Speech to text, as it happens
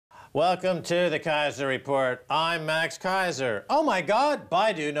Welcome to the Keiser Report. I'm Max Keiser. Oh my God,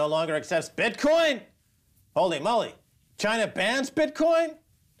 Baidu no longer accepts Bitcoin? Holy moly, China bans Bitcoin?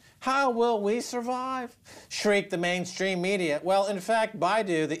 How will we survive? Shrieked the mainstream media. Well, in fact,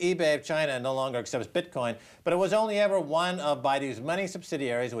 Baidu, the eBay of China, no longer accepts Bitcoin, but it was only ever one of Baidu's many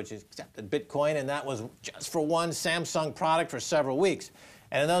subsidiaries which accepted Bitcoin, and that was just for one Samsung product for several weeks.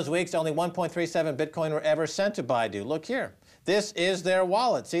 And in those weeks, only 1.37 Bitcoin were ever sent to Baidu. Look here. This is their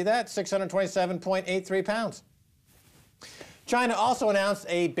wallet. See that? 627.83 pounds. China also announced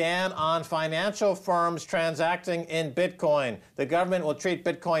a ban on financial firms transacting in Bitcoin. The government will treat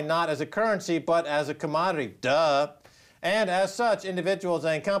Bitcoin not as a currency, but as a commodity. Duh. And as such, individuals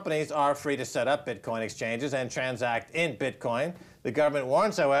and companies are free to set up Bitcoin exchanges and transact in Bitcoin. The government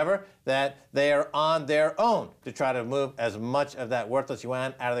warns, however, that they are on their own to try to move as much of that worthless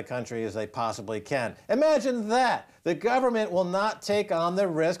yuan out of the country as they possibly can. Imagine that. The government will not take on the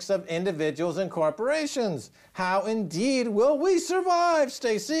risks of individuals and corporations. How indeed will we survive,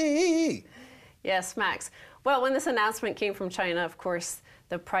 Stacy? Yes, Max. Well, when this announcement came from China, of course,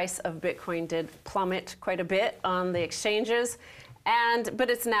 the price of Bitcoin did plummet quite a bit on the exchanges, but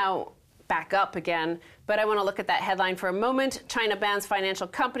it's now back up again. But I want to look at that headline for a moment. China bans financial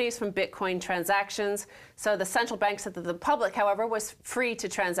companies from Bitcoin transactions. So the central bank said that the public, however, was free to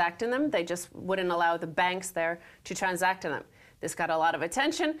transact in them. They just wouldn't allow the banks there to transact in them. This got a lot of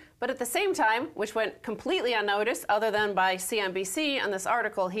attention, but at the same time, which went completely unnoticed other than by CNBC on this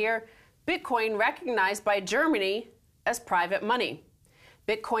article here, Bitcoin recognized by Germany as private money.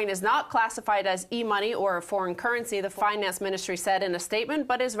 Bitcoin is not classified as e-money or a foreign currency, the finance ministry said in a statement,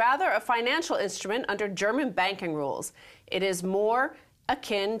 but is rather a financial instrument under German banking rules. It is more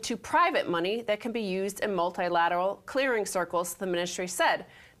akin to private money that can be used in multilateral clearing circles, the ministry said.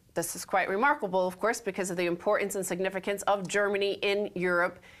 This is quite remarkable, of course, because of the importance and significance of Germany in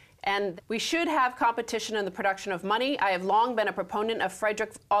Europe. And we should have competition in the production of money. I have long been a proponent of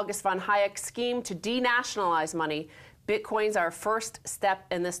Friedrich August von Hayek's scheme to denationalize money. Bitcoins are a first step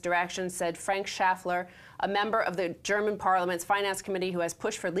in this direction, said Frank Schaffler, a member of the German Parliament's Finance Committee who has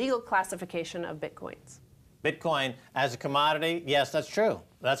pushed for legal classification of Bitcoins. Bitcoin as a commodity, yes, that's true.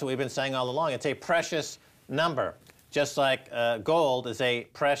 That's what we've been saying all along. It's a precious number, just like gold is a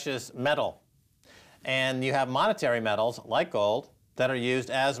precious metal. And you have monetary metals, like gold, that are used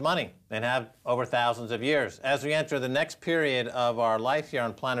as money and have over thousands of years. As we enter the next period of our life here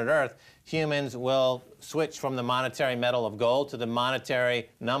on planet Earth, humans will switch from the monetary metal of gold to the monetary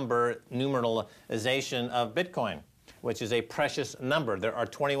numeralization of Bitcoin, which is a precious number. There are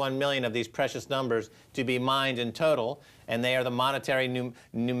 21 million of these precious numbers to be mined in total, and they are the monetary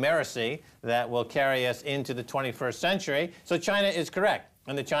numeracy that will carry us into the 21st century. So China is correct,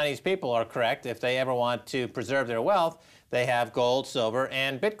 and the Chinese people are correct. If they ever want to preserve their wealth, they have gold, silver,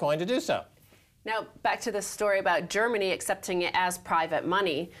 and Bitcoin to do so. Now, back to this story about Germany accepting it as private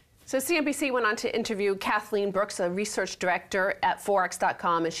money. So CNBC went on to interview Kathleen Brooks, a research director at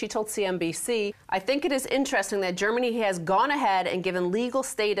Forex.com, and she told CNBC, "I think it is interesting that Germany has gone ahead and given legal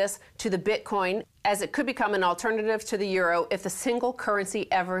status to the Bitcoin as it could become an alternative to the euro if the single currency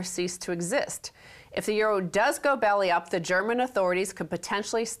ever ceased to exist. If the euro does go belly up, the German authorities could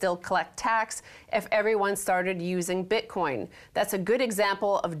potentially still collect tax if everyone started using Bitcoin. That's a good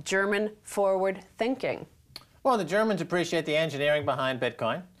example of German forward thinking." Well, the Germans appreciate the engineering behind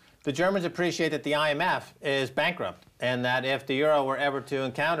Bitcoin. The Germans appreciate that the IMF is bankrupt and that if the euro were ever to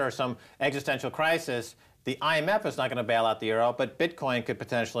encounter some existential crisis, the IMF is not going to bail out the euro, but Bitcoin could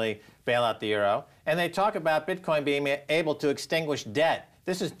potentially bail out the euro. And they talk about Bitcoin being able to extinguish debt.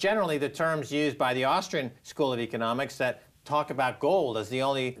 This is generally the terms used by the Austrian School of Economics that talk about gold as the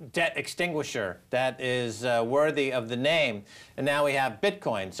only debt extinguisher that is worthy of the name. And now we have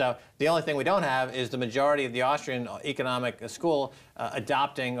Bitcoin. So the only thing we don't have is the majority of the Austrian economic school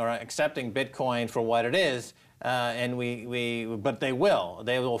adopting or accepting Bitcoin for what it is. But they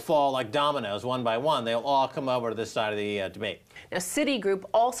will fall like dominoes one by one. They'll all come over to this side of the debate. Now, Citigroup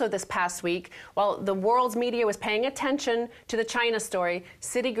also this past week, while the world's media was paying attention to the China story,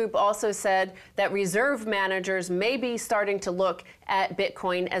 Citigroup also said that reserve managers may be starting to look at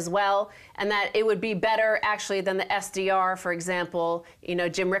Bitcoin as well, and that it would be better actually than the SDR, for example,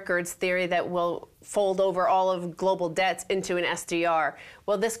 Jim Rickards' theory that will fold over all of global debts into an SDR.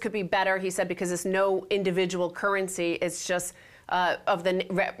 Well, this could be better, he said, because it's no individual currency. It's just of the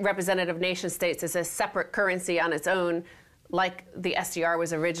representative nation states. It's a separate currency on its own, like the SDR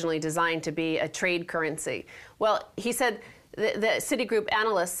was originally designed to be a trade currency. Well, he said The Citigroup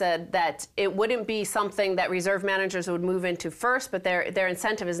analyst said that it wouldn't be something that reserve managers would move into first, but their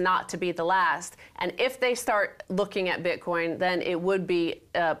incentive is not to be the last. And if they start looking at Bitcoin, then it would be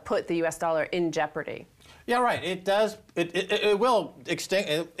put the U.S. dollar in jeopardy. Yeah, right. It does. It will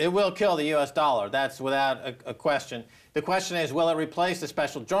extinct. It will kill the U.S. dollar. That's without a question. The question is, will it replace the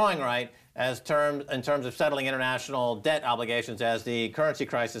special drawing right in terms of settling international debt obligations as the currency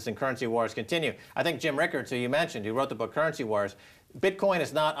crisis and currency wars continue? I think Jim Rickards, who you mentioned, who wrote the book Currency Wars, Bitcoin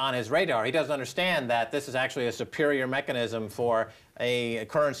is not on his radar. He doesn't understand that this is actually a superior mechanism for a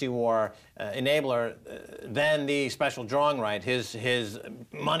currency war enabler than the special drawing right, his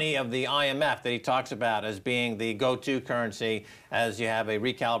money of the IMF that he talks about as being the go-to currency as you have a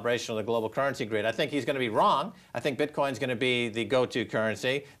recalibration of the global currency grid. I think he's going to be wrong. I think Bitcoin's going to be the go-to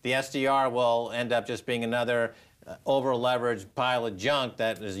currency. The SDR will end up just being another over-leveraged pile of junk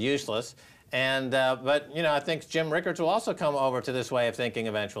that is useless. But, you know, I think Jim Rickards will also come over to this way of thinking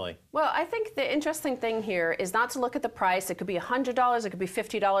eventually. Well, I think the interesting thing here is not to look at the price. It could be $100, it could be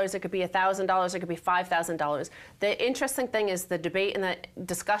 $50, it could be $1,000, it could be $5,000. The interesting thing is the debate and the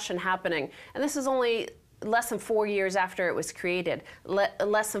discussion happening. And this is only less than 4 years after it was created,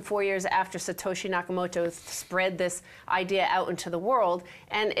 less than 4 years after Satoshi Nakamoto spread this idea out into the world,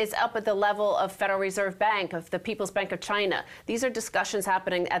 and it's up at the level of Federal Reserve Bank, of the People's Bank of China. These are discussions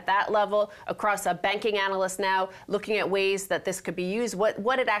happening at that level across a banking analyst now, looking at ways that this could be used,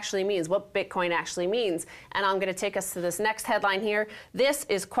 what it actually means, what Bitcoin actually means. And I'm going to take us to this next headline here. This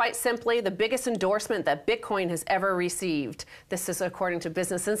is quite simply the biggest endorsement that Bitcoin has ever received. This is according to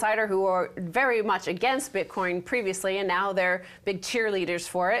Business Insider, who are very much against Bitcoin previously, and now they're big cheerleaders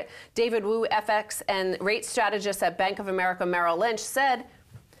for it. David Wu, FX and rate strategist at Bank of America Merrill Lynch, said,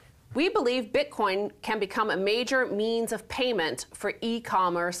 "We believe Bitcoin can become a major means of payment for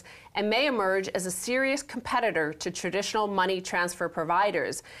e-commerce and may emerge as a serious competitor to traditional money transfer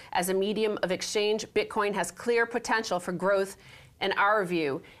providers. As a medium of exchange, Bitcoin has clear potential for growth in our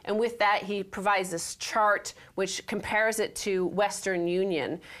view." And with that, he provides this chart which compares it to Western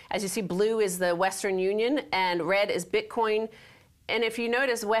Union. As you see, blue is the Western Union and red is Bitcoin. And if you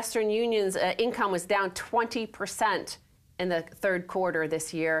notice, Western Union's income was down 20% in the third quarter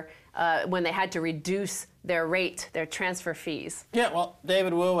this year when they had to reduce their rate, their transfer fees. Yeah, well,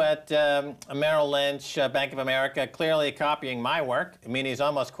 David Wu at Merrill Lynch, Bank of America, clearly copying my work. I mean, he's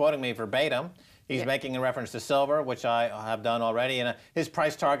almost quoting me verbatim. He's making a reference to silver, which I have done already, and his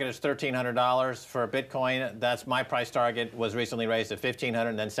price target is $1,300 for Bitcoin. That's my price target, was recently raised to $1,500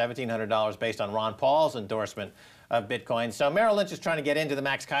 and then $1,700 based on Ron Paul's endorsement of Bitcoin. So Merrill Lynch is trying to get into the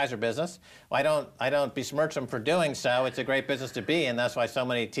Max Keiser business. Well, I don't besmirch him for doing so. It's a great business to be in. That's why so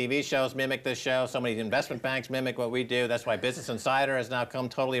many TV shows mimic this show. So many investment banks mimic what we do. That's why Business Insider has now come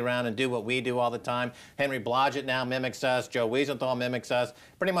totally around and do what we do all the time. Henry Blodgett now mimics us. Joe Wiesenthal mimics us.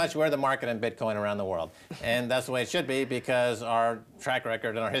 Pretty much we're the market in Bitcoin around the world. And that's the way it should be because our track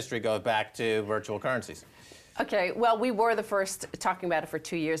record and our history goes back to virtual currencies. Okay, well, we were the first talking about it for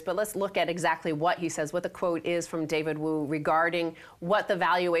 2 years, but let's look at exactly what he says, what the quote is from David Wu regarding what the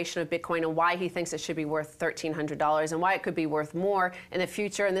valuation of Bitcoin and why he thinks it should be worth $1,300 and why it could be worth more in the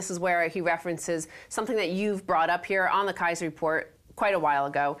future. And this is where he references something that you've brought up here on the Keiser Report quite a while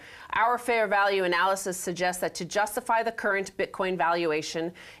ago. Our fair value analysis suggests that to justify the current Bitcoin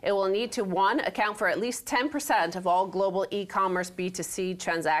valuation, it will need to, 1, account for at least 10% of all global e-commerce B2C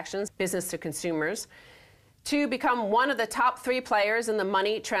transactions, business to consumers, 2, become one of the top 3 players in the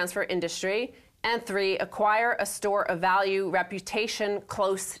money transfer industry, and 3, acquire a store of value reputation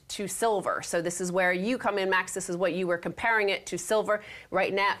close to silver. So this is where you come in, Max. This is what you were comparing it to silver.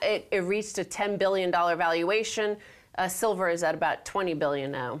 Right now, it reached a $10 billion valuation. Silver is at about $20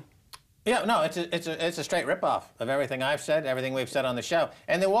 billion now. Yeah, no, it's a straight ripoff of everything I've said, everything we've said on the show.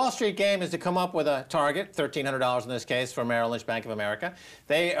 And the Wall Street game is to come up with a target, $1,300 in this case for Merrill Lynch, Bank of America.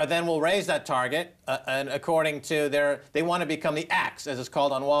 They then will raise that target, and according to they want to become the X, as it's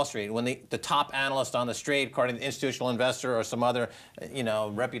called on Wall Street, when the top analyst on the street, according to the institutional investor or some other,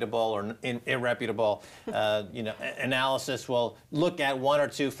 reputable or irreputable, analysis, will look at 1 or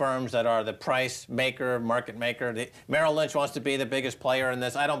 2 firms that are the price maker, market maker. Merrill Lynch wants to be the biggest player in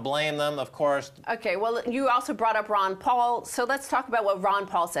this. I don't blame them. Of course. Okay, well, you also brought up Ron Paul, so let's talk about what Ron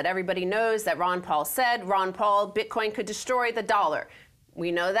Paul said. Everybody knows that Ron Paul said, Bitcoin could destroy the dollar.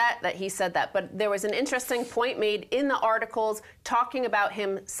 We know that he said that, but there was an interesting point made in the articles talking about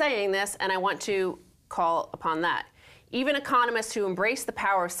him saying this, and I want to call upon that. Even economists who embrace the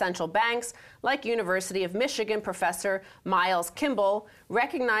power of central banks, like University of Michigan professor Miles Kimball,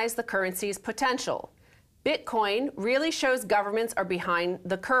 recognize the currency's potential. Bitcoin really shows governments are behind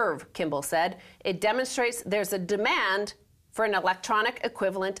the curve, Kimball said. It demonstrates there's a demand for an electronic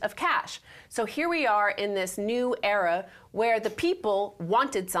equivalent of cash. So here we are in this new era where the people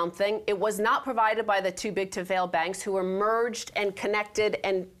wanted something. It was not provided by the too big to fail banks who were merged and connected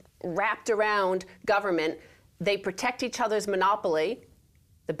and wrapped around government. They protect each other's monopoly.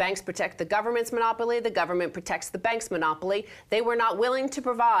 The banks protect the government's monopoly. The government protects the bank's monopoly. They were not willing to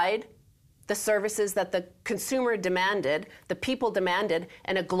provide the services that the consumer demanded, the people demanded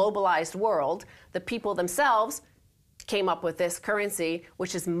in a globalized world. The people themselves came up with this currency,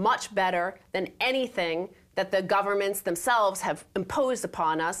 which is much better than anything that the governments themselves have imposed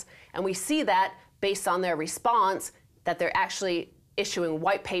upon us. And we see that based on their response, that they're actually issuing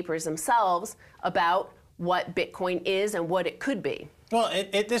white papers themselves about what Bitcoin is and what it could be. Well,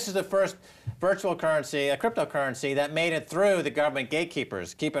 this is the first virtual currency, a cryptocurrency, that made it through the government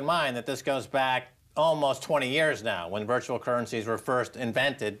gatekeepers. Keep in mind that this goes back almost 20 years now, when virtual currencies were first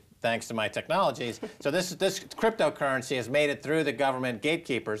invented, thanks to my technologies. So this cryptocurrency has made it through the government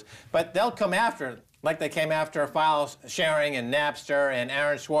gatekeepers, but they'll come after, like they came after file sharing and Napster and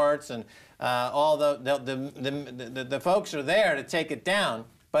Aaron Swartz and all the folks are there to take it down.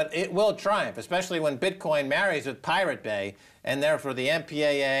 But it will triumph, especially when Bitcoin marries with Pirate Bay, and therefore the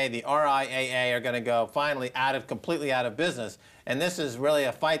MPAA, the RIAA are going to go finally completely out of business. And this is really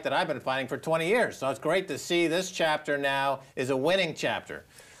a fight that I've been fighting for 20 years. So it's great to see this chapter now is a winning chapter.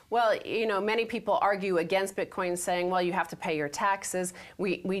 Well, you know, many people argue against Bitcoin, saying, well, you have to pay your taxes.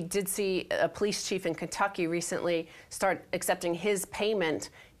 We did see a police chief in Kentucky recently start accepting his payment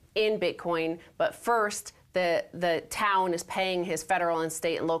in Bitcoin, but first the town is paying his federal and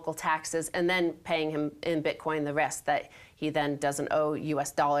state and local taxes and then paying him in Bitcoin the rest that he then doesn't owe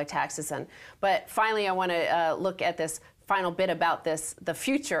US dollar taxes in. But finally, I want to look at this final bit about this, the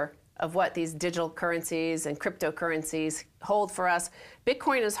future of what these digital currencies and cryptocurrencies hold for us.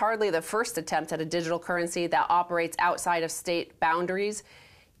 Bitcoin is hardly the first attempt at a digital currency that operates outside of state boundaries.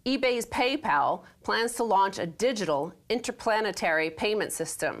 eBay's PayPal plans to launch a digital interplanetary payment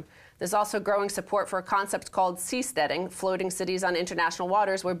system. There's also growing support for a concept called seasteading, floating cities on international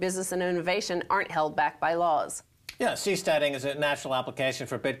waters where business and innovation aren't held back by laws. Yeah, seasteading is a national application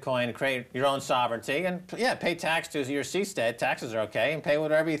for Bitcoin to create your own sovereignty. And yeah, pay tax to your seastead. Taxes are okay, and pay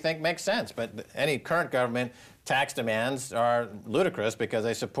whatever you think makes sense. But any current government tax demands are ludicrous because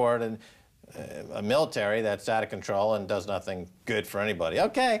they support a military that's out of control and does nothing good for anybody.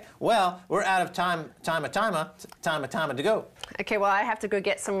 Okay, well, we're out of time to go. Okay, well, I have to go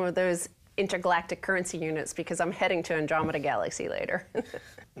get some of those intergalactic currency units because I'm heading to Andromeda Galaxy later.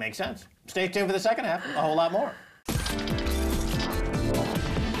 Makes sense. Stay tuned for the second half, a whole lot more.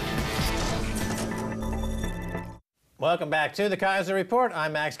 Welcome back to the Keiser Report.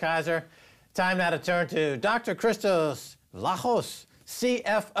 I'm Max Keiser. Time now to turn to Dr. Christos Vlachos,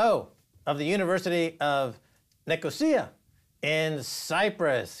 CFO of the University of Nicosia in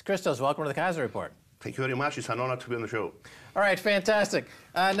Cyprus. Christos, welcome to the Keiser Report. Thank you very much. It's an honor to be on the show. All right, fantastic.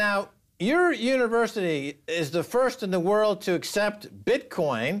 Now, your university is the first in the world to accept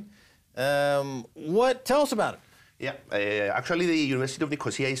Bitcoin. Tell us about it. Yeah, actually the University of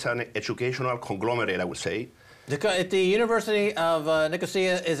Nicosia is an educational conglomerate, I would say. The University of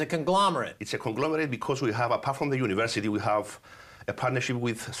Nicosia is a conglomerate. It's a conglomerate because we have, apart from the university, we have a partnership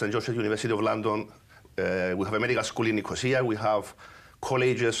with St. Joseph's University of London. We have a medical school in Nicosia. We have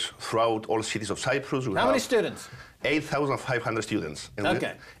colleges throughout all cities of Cyprus. How many students? 8,500 students. And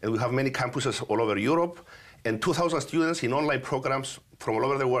okay. We have many campuses all over Europe and 2,000 students in online programs from all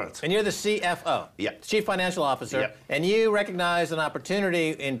over the world. And you're the CFO, yeah. Chief Financial Officer, yeah. And you recognize an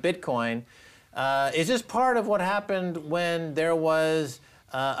opportunity in Bitcoin. Is this part of what happened when there was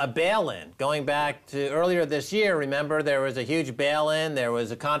a bail-in? Going back to earlier this year, remember, there was a huge bail-in, there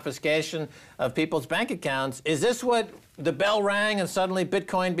was a confiscation of people's bank accounts. Is this what the bell rang and suddenly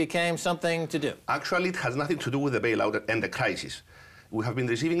Bitcoin became something to do? Actually, it has nothing to do with the bailout and the crisis. We have been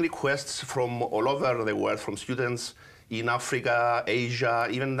receiving requests from all over the world, from students in Africa, Asia,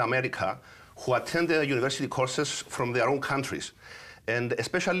 even America, who attend the university courses from their own countries, and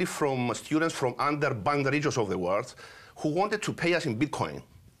especially from students from underbanked regions of the world who wanted to pay us in Bitcoin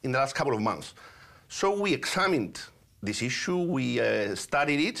in the last couple of months. So we examined this issue, we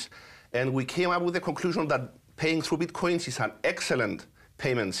studied it, and we came up with the conclusion that paying through Bitcoins is an excellent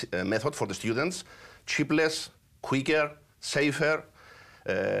payment method for the students, cheaper, quicker, safer,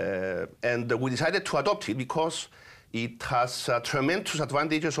 and we decided to adopt it because it has tremendous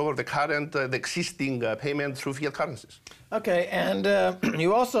advantages over the current, the existing payment through fiat currencies. Okay, and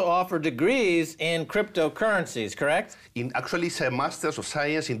you also offer degrees in cryptocurrencies, correct? Actually, it's a Master's of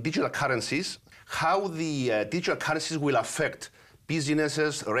Science in Digital Currencies, how the digital currencies will affect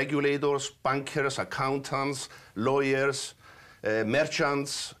businesses, regulators, bankers, accountants, lawyers,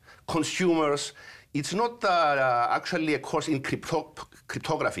 merchants, consumers. It's not actually a course in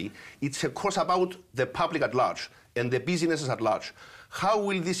cryptography. It's a course about the public at large and the businesses at large. How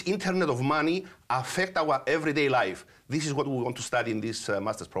will this Internet of money affect our everyday life? This is what we want to study in this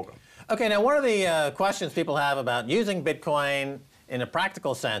master's program. Okay, now one of the questions people have about using Bitcoin in a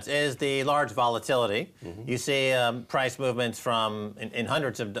practical sense is the large volatility. Mm-hmm. You see price movements from in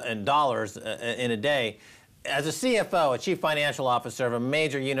hundreds of dollars in a day. As a CFO, a chief financial officer of a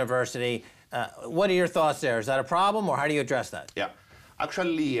major university, what are your thoughts there? Is that a problem, or how do you address that? Yeah.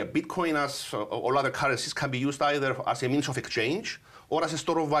 Actually, Bitcoin, as all other currencies, can be used either as a means of exchange or as a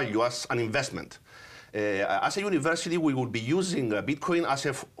store of value, as an investment. As a university, we will be using Bitcoin as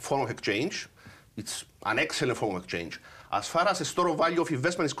a form of exchange. It's an excellent form of exchange. As far as a store of value of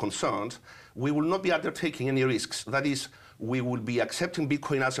investment is concerned, we will not be undertaking any risks. That is, we will be accepting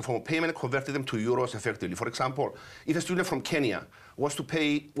Bitcoin as a form of payment, converting them to euros effectively. For example, if a student from Kenya wants to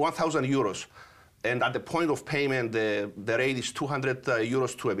pay 1,000 euros, and at the point of payment, the rate is 200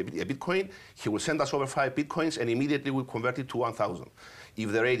 euros to a Bitcoin, he will send us over 5 Bitcoins, and immediately we'll convert it to 1,000.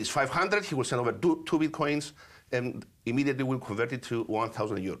 If the rate is 500, he will send over 2 Bitcoins, and immediately we'll convert it to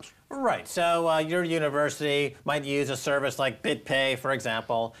 1,000 euros. Right. So your university might use a service like BitPay, for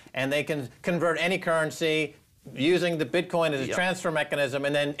example, and they can convert any currency using the Bitcoin as a transfer mechanism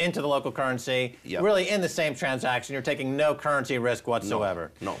and then into the local currency, really in the same transaction. You're taking no currency risk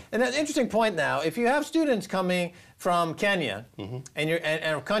whatsoever. No. And an interesting point now, if you have students coming from Kenya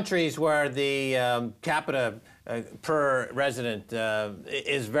and countries where the capita per resident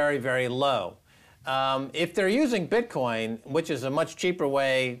is very, very low, if they're using Bitcoin, which is a much cheaper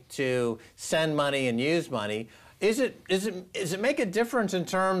way to send money and use money, does it make a difference in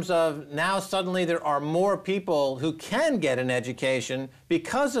terms of now suddenly there are more people who can get an education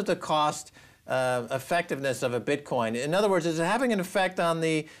because of the cost effectiveness of a Bitcoin? In other words, is it having an effect on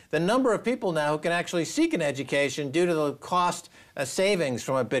the number of people now who can actually seek an education due to the cost savings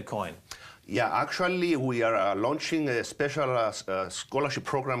from a Bitcoin? Yeah, actually, we are launching a special scholarship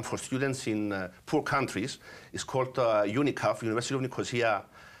program for students in poor countries. It's called UNICAF, University of Nicosia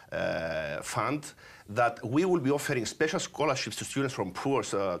Fund, that we will be offering special scholarships to students from poor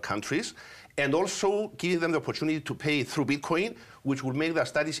countries, and also giving them the opportunity to pay through Bitcoin, which will make their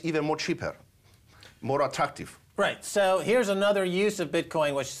studies even more cheaper, more attractive. Right. So here's another use of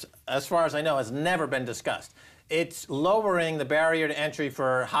Bitcoin, which, as far as I know, has never been discussed. It's lowering the barrier to entry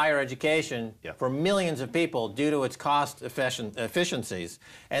for higher education for millions of people due to its cost efficiencies.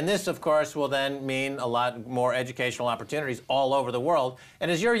 And this, of course, will then mean a lot more educational opportunities all over the world. And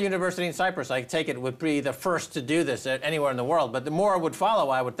as your university in Cyprus, I take it, would be the first to do this anywhere in the world, but the more would follow,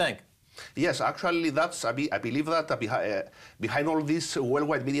 I would think. Yes, actually, I believe that behind all this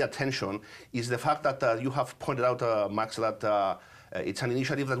worldwide media attention is the fact that you have pointed out, Max, that it's an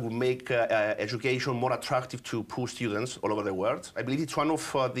initiative that will make education more attractive to poor students all over the world. I believe it's one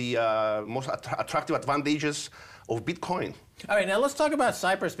of the most attractive advantages of Bitcoin. All right, now let's talk about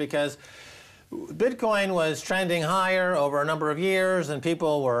Cyprus, because Bitcoin was trending higher over a number of years, and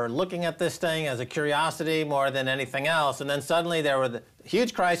people were looking at this thing as a curiosity more than anything else. And then suddenly there was a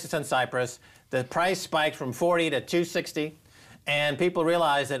huge crisis in Cyprus. The price spiked from 40 to 260. And people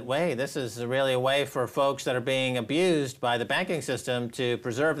realize that, wait, this is really a way for folks that are being abused by the banking system to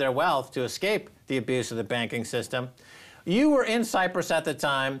preserve their wealth, to escape the abuse of the banking system. You were in Cyprus at the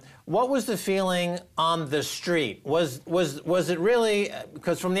time. What was the feeling on the street? Was it really,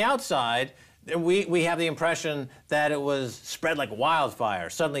 because from the outside, we have the impression that it was spread like wildfire.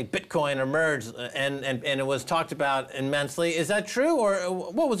 Suddenly Bitcoin emerged and it was talked about immensely. Is that true, or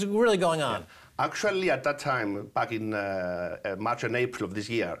what was really going on? Yeah. Actually, at that time, back in March and April of this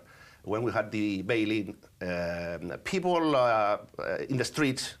year, when we had the bail-in, people in the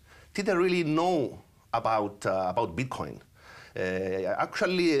streets didn't really know about Bitcoin.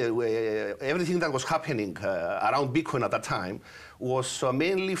 Actually, everything that was happening around Bitcoin at that time was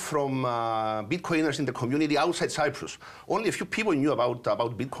mainly from Bitcoiners in the community outside Cyprus. Only a few people knew about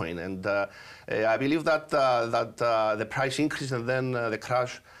Bitcoin, and I believe that the price increase and then the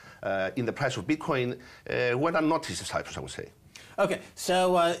crash in the price of Bitcoin went unnoticed in Cyprus, I would say. Okay,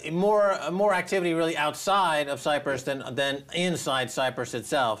 so more activity really outside of Cyprus than inside Cyprus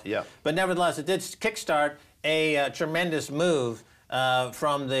itself. Yeah. But nevertheless, it did kickstart a tremendous move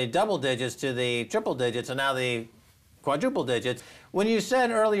from the double digits to the triple digits and now the quadruple digits. When you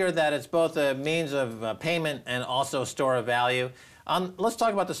said earlier that it's both a means of payment and also store of value, let's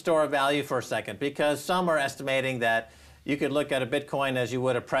talk about the store of value for a second, because some are estimating that you could look at a Bitcoin as you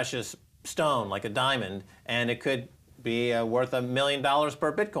would a precious stone, like a diamond, and it could be worth $1 million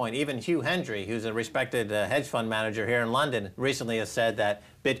per Bitcoin. Even Hugh Hendry, who's a respected hedge fund manager here in London, recently has said that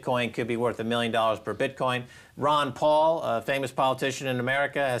Bitcoin could be worth $1 million per Bitcoin. Ron Paul, a famous politician in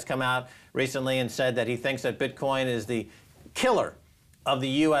America, has come out recently and said that he thinks that Bitcoin is the killer of the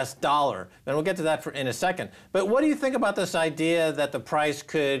U.S. dollar. And we'll get to that in a second. But what do you think about this idea that the price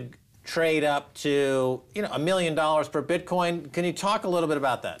could trade up to, $1 million per Bitcoin? Can you talk a little bit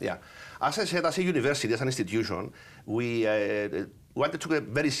about that? Yeah. As I said, as a university, as an institution, we wanted to do a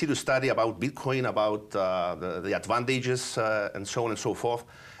very serious study about Bitcoin, about the advantages, and so on and so forth.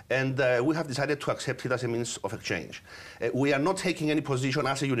 And we have decided to accept it as a means of exchange. We are not taking any position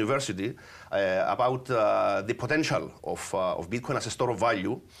as a university about the potential of Bitcoin as a store of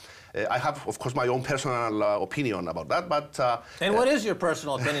value. I have, of course, my own personal opinion about that, but... and what is your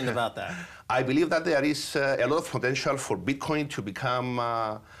personal opinion about that? I believe that there is a lot of potential for Bitcoin to become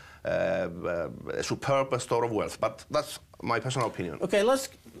a superb store of wealth, but that's my personal opinion. Okay, let's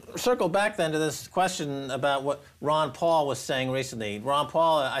circle back then to this question about what Ron Paul was saying recently. Ron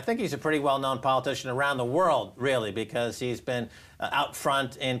Paul, I think he's a pretty well-known politician around the world, really, because he's been out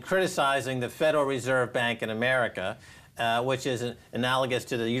front in criticizing the Federal Reserve Bank in America, which is analogous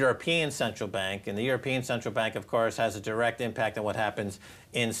to the European Central Bank. And the European Central Bank, of course, has a direct impact on what happens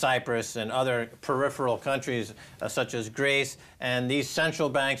in Cyprus and other peripheral countries such as Greece. And these central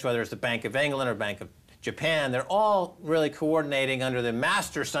banks, whether it's the Bank of England or Bank of Japan, they're all really coordinating under the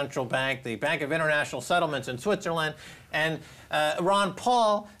master central bank, the Bank of International Settlements in Switzerland. And Ron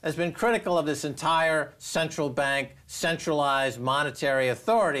Paul has been critical of this entire central bank centralized monetary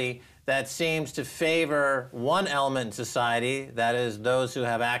authority that seems to favor one element in society, that is those who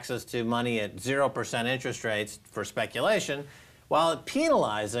have access to money at 0% interest rates for speculation, while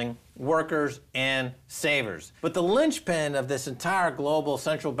penalizing workers and savers. But the linchpin of this entire global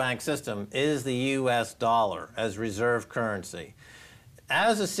central bank system is the U.S. dollar as reserve currency.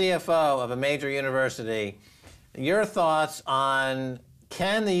 As a CFO of a major university, your thoughts on,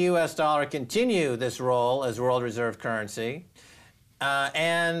 can the U.S. dollar continue this role as world reserve currency?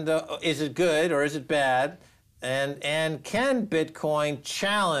 Is it good or is it bad? And can Bitcoin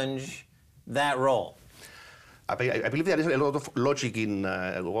challenge that role? I believe there is a lot of logic in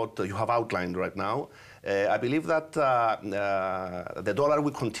what you have outlined right now. I believe that the dollar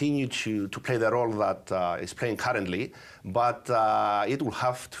will continue to play the role that it's playing currently, but it will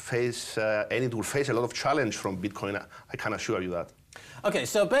have to face, and it will face a lot of challenge from Bitcoin. I can assure you that. Okay,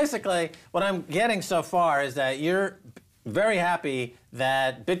 so basically what I'm getting so far is that you're very happy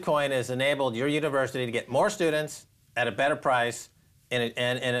that Bitcoin has enabled your university to get more students at a better price and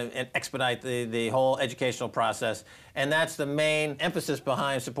expedite the whole educational process. And that's the main emphasis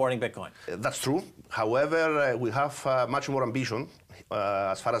behind supporting Bitcoin. That's true. However, we have much more ambition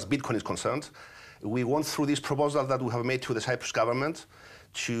as far as Bitcoin is concerned. We went through this proposal that we have made to the Cyprus government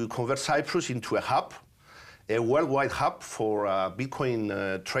to convert Cyprus into a hub, a worldwide hub for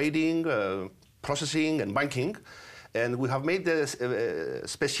Bitcoin trading, processing, and banking. And we have made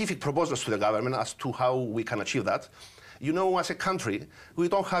specific proposals to the government as to how we can achieve that. You know, as a country, we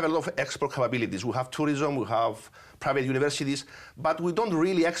don't have a lot of export capabilities. We have tourism, we have private universities, but we don't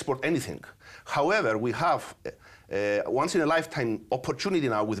really export anything. However, we have once in a lifetime opportunity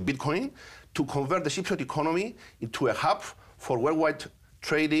now with Bitcoin to convert the Cypriot economy into a hub for worldwide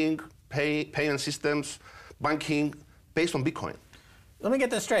trading, payment systems, banking, based on Bitcoin. Let me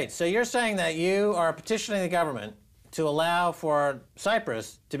get this straight. So you're saying that you are petitioning the government to allow for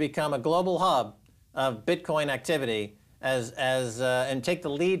Cyprus to become a global hub of Bitcoin activity and take the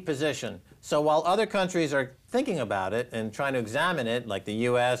lead position. So while other countries are thinking about it and trying to examine it, like the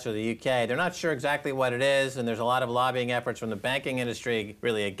US or the UK, they're not sure exactly what it is, and there's a lot of lobbying efforts from the banking industry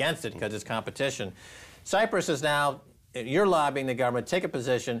really against it because it's competition. Cyprus is now, you're lobbying the government, take a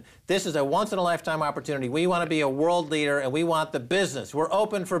position. This is a once-in-a-lifetime opportunity. We want to be a world leader, and we want the business. We're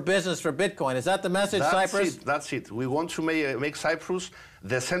open for business for Bitcoin. Is that the message, Cyprus? That's it. We want to make Cyprus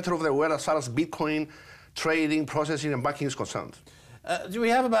the center of the world as far as Bitcoin trading, processing, and banking is concerned. We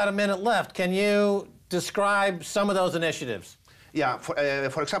have about a minute left. Can you describe some of those initiatives? Yeah,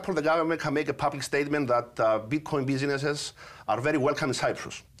 for example, the government can make a public statement that Bitcoin businesses are very welcome in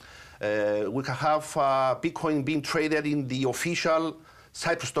Cyprus. We can have Bitcoin being traded in the official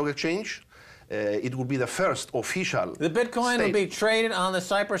Cyprus Stock Exchange. It will be the first official. The Bitcoin will be traded on the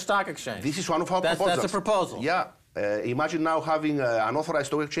Cyprus Stock Exchange. This is one of our proposals. That's a proposal. Yeah. Imagine now having an authorized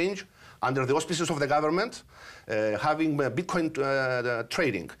stock exchange under the auspices of the government, having Bitcoin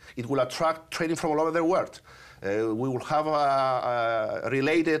trading. It will attract trading from all over the world. We will have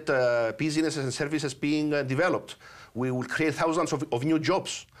related businesses and services being developed. We will create thousands of new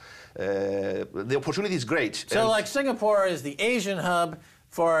jobs. the opportunity is great. So like Singapore is the Asian hub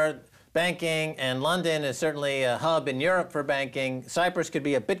for banking, and London is certainly a hub in Europe for banking. Cyprus could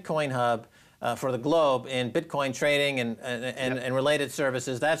be a Bitcoin hub for the globe in Bitcoin trading and related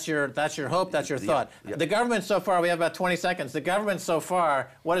services. That's your hope, that's your thought. Yeah. The government so far, we have about 20 seconds. The government so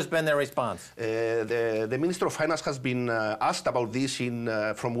far, what has been their response? The Minister of Finance has been asked about this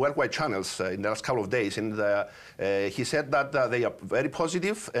from worldwide channels in the last couple of days, and he said that they are very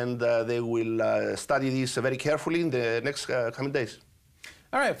positive and they will study this very carefully in the next coming days.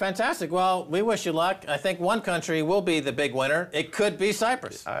 All right, fantastic. Well, we wish you luck. I think one country will be the big winner. It could be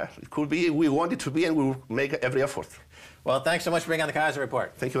Cyprus. It could be. We want it to be, and we will make every effort. Well, thanks so much for being on the Keiser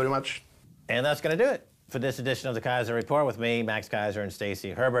Report. Thank you very much. And that's going to do it for this edition of the Keiser Report with me, Max Keiser, and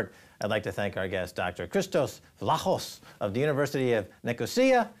Stacy Herbert. I'd like to thank our guest, Dr. Christos Vlachos of the University of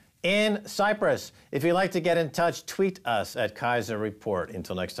Nicosia in Cyprus. If you'd like to get in touch, tweet us at Keiser Report.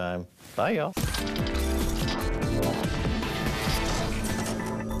 Until next time, bye, y'all.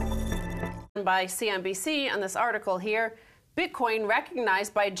 By CNBC on this article here, Bitcoin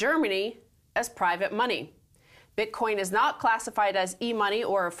recognized by Germany as private money. Bitcoin is not classified as e-money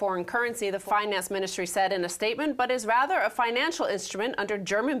or a foreign currency, the finance ministry said in a statement, but is rather a financial instrument under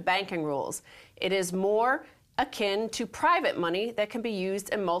German banking rules. It is more akin to private money that can be used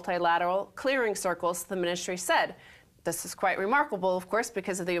in multilateral clearing circles, the ministry said. This is quite remarkable, of course,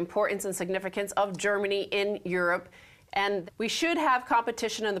 because of the importance and significance of Germany in Europe. And we should have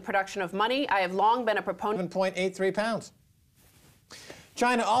competition in the production of money. I have long been a proponent. 7.83 pounds.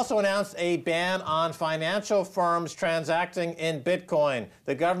 China also announced a ban on financial firms transacting in Bitcoin.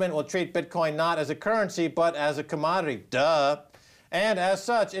 The government will treat Bitcoin not as a currency, but as a commodity. Duh. And as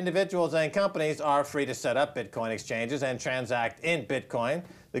such, individuals and companies are free to set up Bitcoin exchanges and transact in Bitcoin.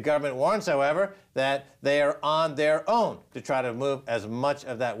 The government warns, however, that they are on their own to try to move as much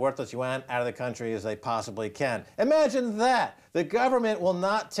of that worthless yuan out of the country as they possibly can. Imagine that. The government will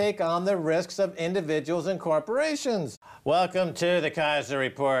not take on the risks of individuals and corporations. Welcome to the Keiser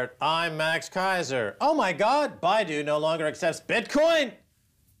Report. I'm Max Keiser. Oh my God, Baidu no longer accepts Bitcoin?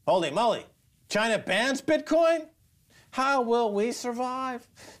 Holy moly. China bans Bitcoin? How will we survive?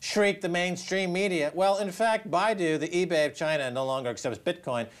 Shrieked the mainstream media. Well, in fact, Baidu, the eBay of China, no longer accepts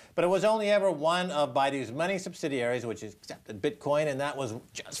Bitcoin, but it was only ever one of Baidu's many subsidiaries which accepted Bitcoin, and that was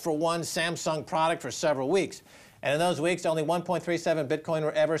just for one Samsung product for several weeks. And in those weeks, only 1.37 Bitcoin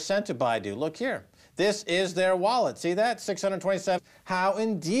were ever sent to Baidu. Look here. This is their wallet. See that? 627. How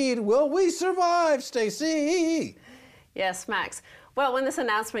indeed will we survive, Stacy? Yes, Max. Well, when this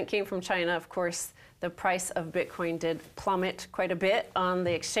announcement came from China, of course, the price of Bitcoin did plummet quite a bit on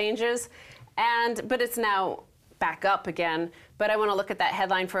the exchanges, but it's now back up again. But I want to look at that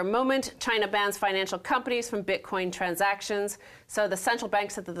headline for a moment. China bans financial companies from Bitcoin transactions. So the central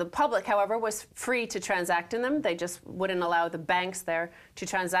bank said that the public, however, was free to transact in them. They just wouldn't allow the banks there to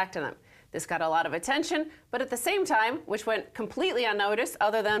transact in them. This got a lot of attention, but at the same time, which went completely unnoticed,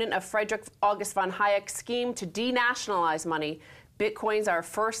 other than a Friedrich August von Hayek scheme to denationalize money, Bitcoin's our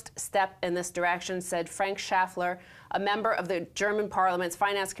first step in this direction, said Frank Schaffler, a member of the German Parliament's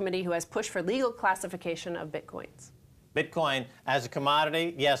Finance Committee who has pushed for legal classification of Bitcoins. Bitcoin as a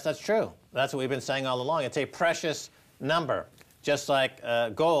commodity, yes, that's true. That's what we've been saying all along. It's a precious number, just like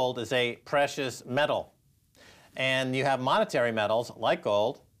gold is a precious metal. And you have monetary metals, like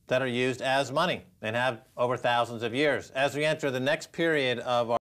gold, that are used as money and have over thousands of years. As we enter the next period of our